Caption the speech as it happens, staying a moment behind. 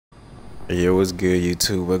Yo, what's good,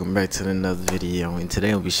 YouTube? Welcome back to another video. And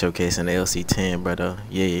today I'll be showcasing the LC10, brother.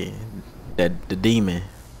 Yeah, that the demon,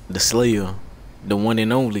 the slayer, the one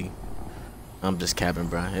and only. I'm just capping,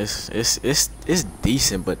 bro. It's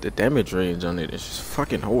decent, but the damage range on it is just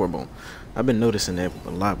fucking horrible. I've been noticing that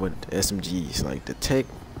a lot with SMGs. Like the tech,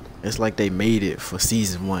 it's like they made it for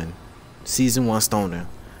season one stoner,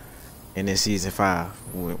 and then season 5,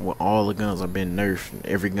 when all the guns have been nerfed, and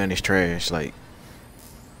every gun is trash. Like,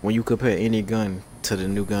 when you compare any gun to the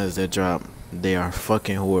new guns that drop, they are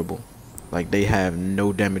fucking horrible. Like, they have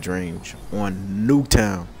no damage range on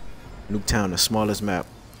Nuketown. Nuketown, the smallest map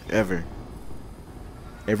ever.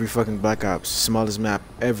 Every fucking Black Ops, smallest map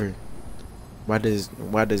ever. Why does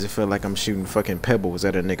it feel like I'm shooting fucking pebbles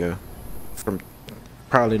at a nigga from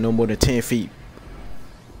probably no more than 10 feet?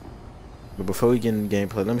 But before we get in the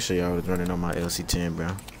gameplay, let me show y'all what's running on my LC10,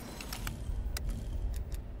 bro.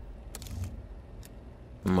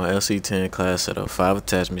 My LC10 class setup, 5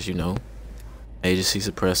 attachments, you know. Agency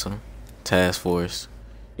suppressor, task force.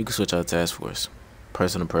 You can switch out task force.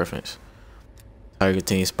 Personal preference. Target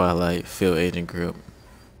team spotlight, field agent grip,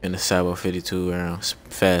 and the Sabo 52 rounds,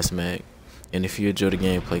 fast mag. And if you enjoy the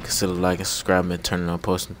gameplay, consider liking, subscribing, and turning on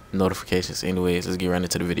post notifications. Anyways, let's get right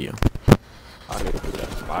into the video. I need to do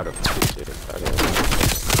that spider shit.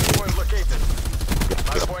 Point located.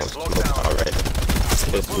 Hardpoint locked down. Alright.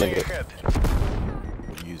 This Moving nigga. ahead.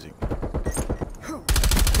 Music.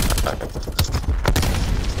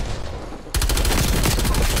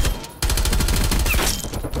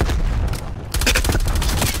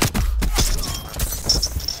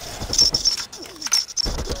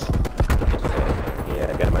 Yeah, I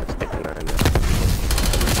got my stick line now.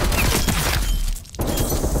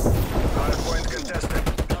 Hardpoint contested.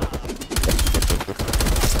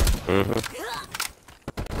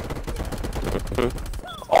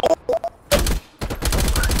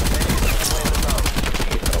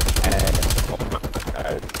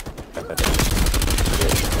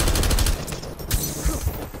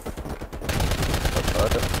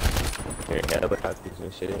 Yeah, but I do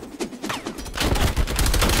some shit.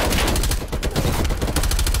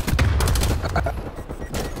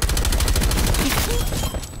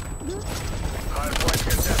 Hardpoint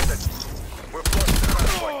contested. We've lost the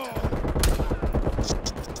hardpoint.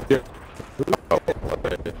 Yeah.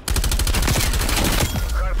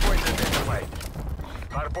 Hardpoint identified.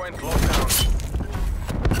 Hardpoint locked down.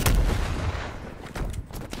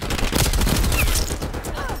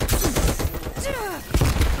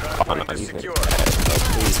 Oh, no, Hardpoint is he's secure.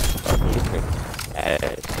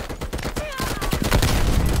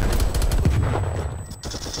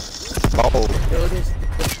 Oh, kill this.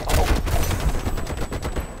 Oh.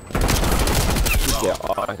 Yeah,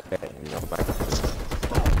 all that, you know, like.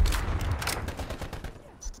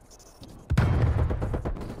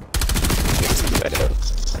 Better.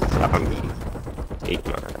 I mean, 8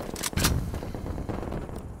 mine.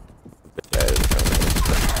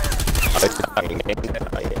 I mean,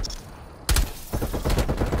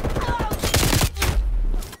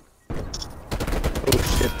 Oh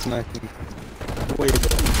shit, sniping. Way ago.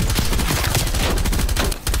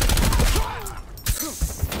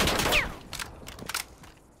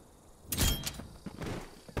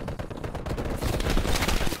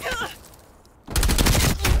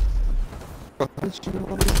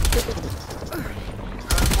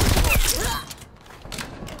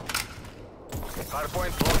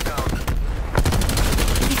 Hardpoint locked down.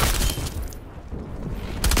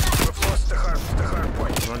 We've lost the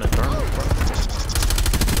hardpoint. Run a thermal, bro.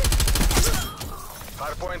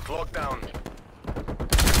 Hardpoint locked down.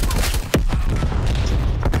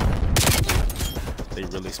 They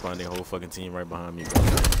really spawned their whole fucking team right behind me, bro.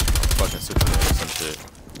 Fucking Superman or some shit.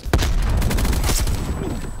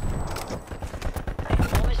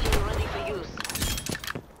 Machine ready for use.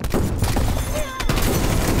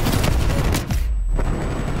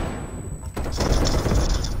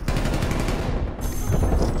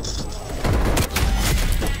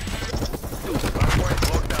 Hardpoint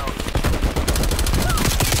locked down.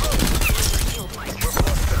 We've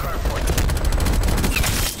lost the hardpoint.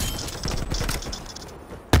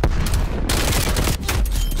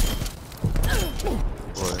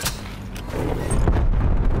 Boy.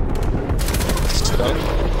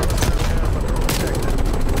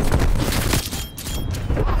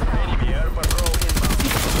 Enemy air patrol inbound.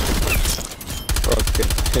 Okay,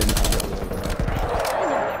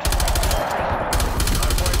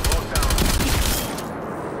 Hardpoint locked down.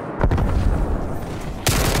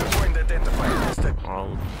 Point identified. Listed.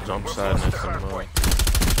 I'll jump We've side lost next the to them. hardpoint.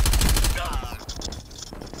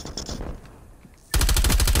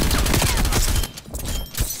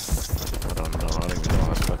 I don't know. I don't even know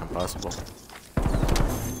how to fucking possible.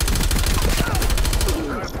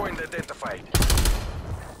 Hardpoint identified.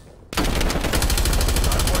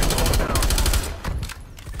 Hardpoint locked down.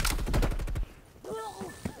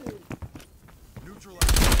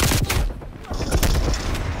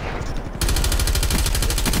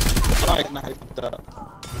 Knifed up.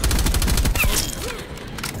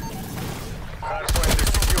 Hardpoint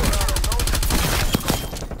is secure.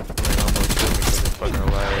 They almost killed me because it's fucking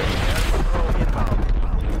alive. Patrol inbound.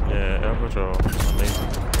 Yeah, air patrol. Amazing.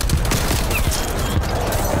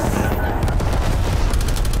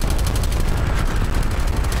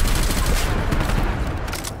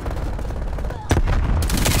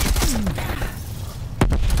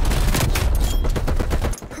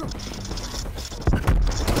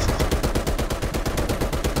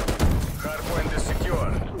 Hardpoint is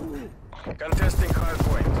secure. Contesting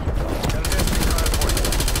hardpoint. Contesting hardpoint.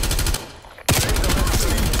 Bring the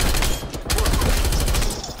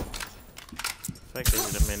The fact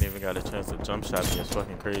that the man even got a chance to jump shot me is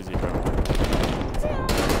fucking crazy, bro.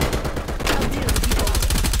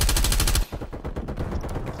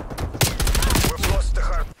 We've lost the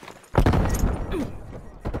hard.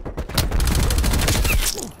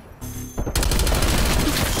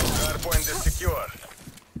 Hardpoint is secure.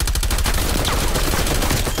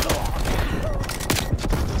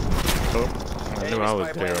 Oh, I knew I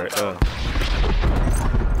was there right there.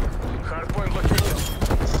 Hardpoint located.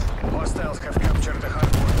 Hostiles have captured the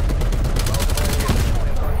hardpoint. Multiple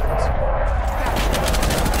in contacts.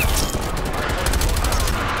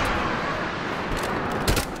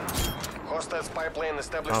 Hostiles pipeline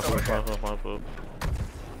established overhead. Lost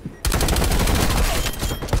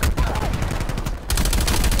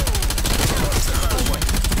the hardpoint.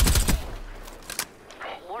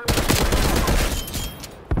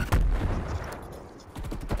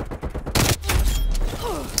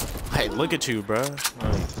 Hey, look at you, bro. Like,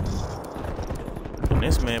 and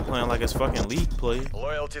this man playing like it's fucking league play.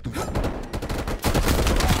 Loyalty to hardpoint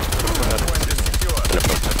is secure.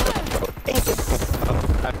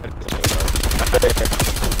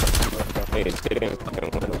 Hey, it didn't fucking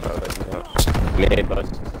win, bro. Mid bus.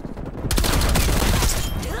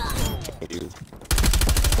 You.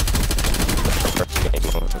 First game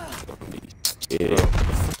on. Yeah.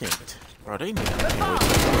 Bro, they need to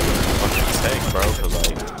fucking tech, bro, cause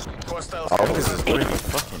like, Hostiles Oh, this captured. is really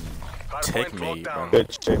fucking tech Hardpoint made, locked bro. down. Good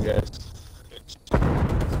shit, guys.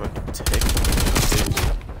 Fucking tech made.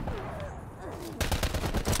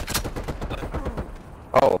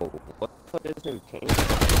 Oh, what the fuck is new king?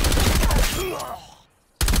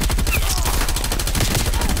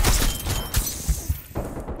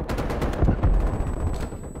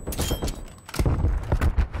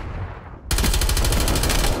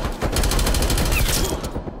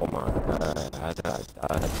 Oh my god, I died.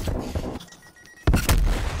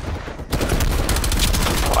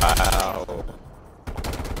 Wow.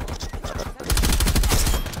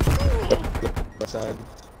 Side.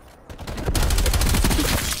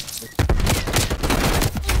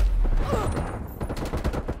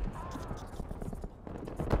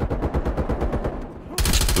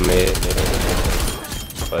 Mid.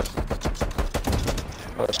 But.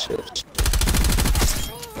 Oh shit.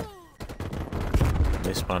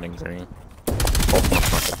 They spawning green. Oh my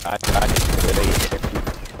god, I didn't really.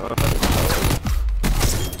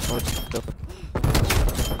 What the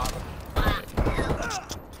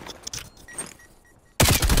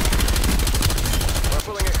We're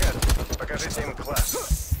pulling ahead. Покажите им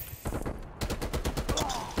класс.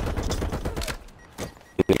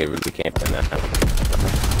 nigga really can't put that out.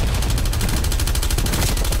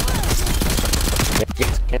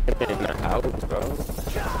 Niggas camping in the house, bro.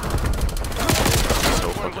 So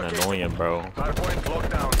fucking annoying, bro. Hardpoint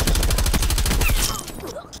locked down.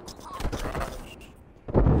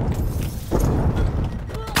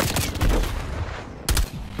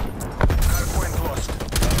 Hardpoint lost.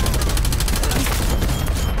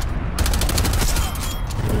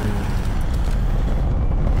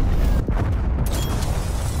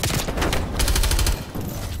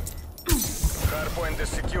 Hardpoint is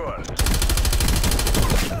secure.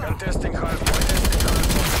 Contesting hardpoint.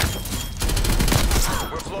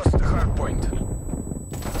 We've lost the hardpoint.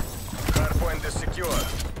 Hardpoint is secure.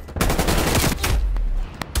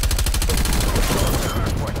 We've lost the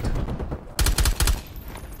hardpoint.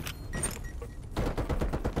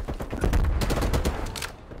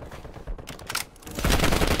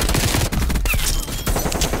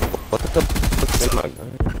 What the fuck is my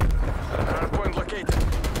gun? Hardpoint located.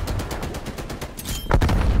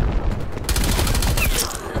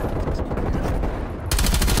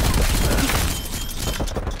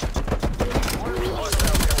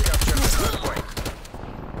 Hostiles have captured the hardpoint.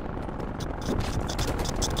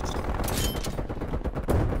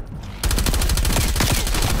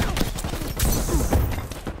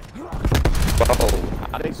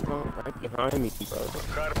 behind me, bro.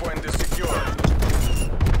 Hardpoint is secure.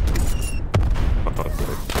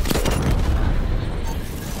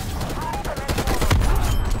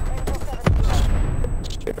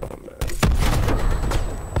 Shit on that.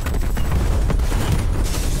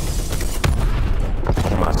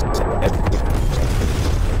 Oh my shit.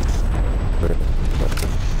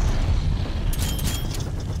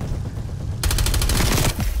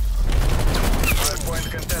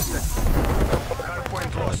 Hardpoint contested.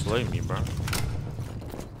 Hardpoint lost. Blame me, bro.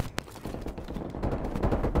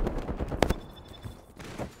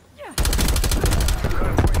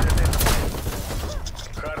 Hardpoint identified.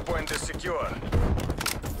 Hardpoint is secure.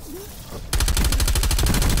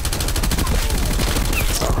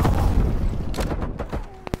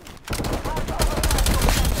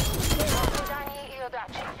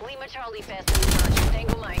 Lima Charlie fast in the launch.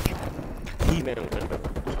 Tango Mike.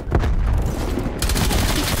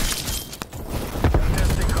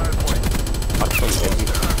 Contesting hardpoint.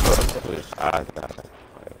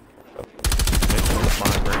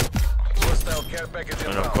 Hostile care package And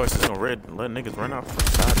of inbound. course, it's gonna let niggas run out from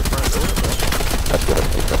side to front.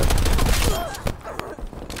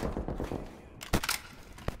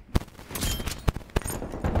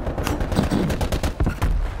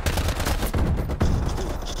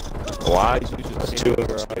 Why is you just chilling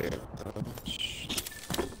right here?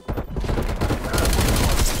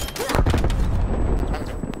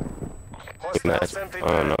 Hostile sentry I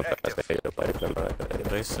don't know if active. that's a place or not.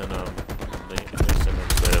 They sent them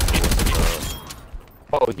there.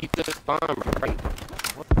 Oh, he just spawned, right?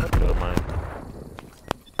 Good, man.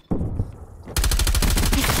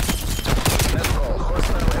 Let's go.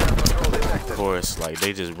 Hostile air patrol Of detected. course, like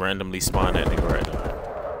they just randomly spawn that nigga right now.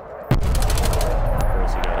 Of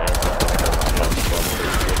course, he got ass.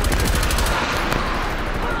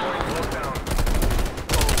 Hardpoint locked down.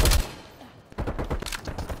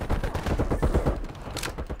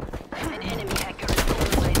 An enemy hacker is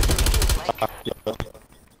overlaid to the inflight.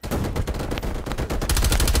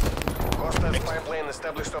 Hostile spy plane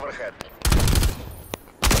established overhead.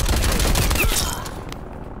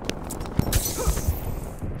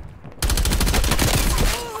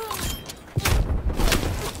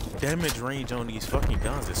 Damage range on these fucking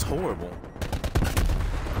guns is horrible.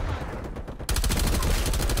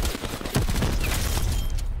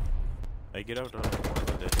 Hey, get out let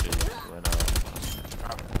that shit run out.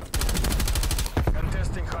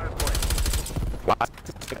 Contesting hardpoint.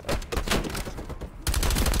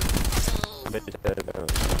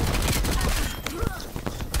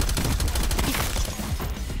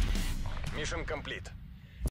 Mission complete.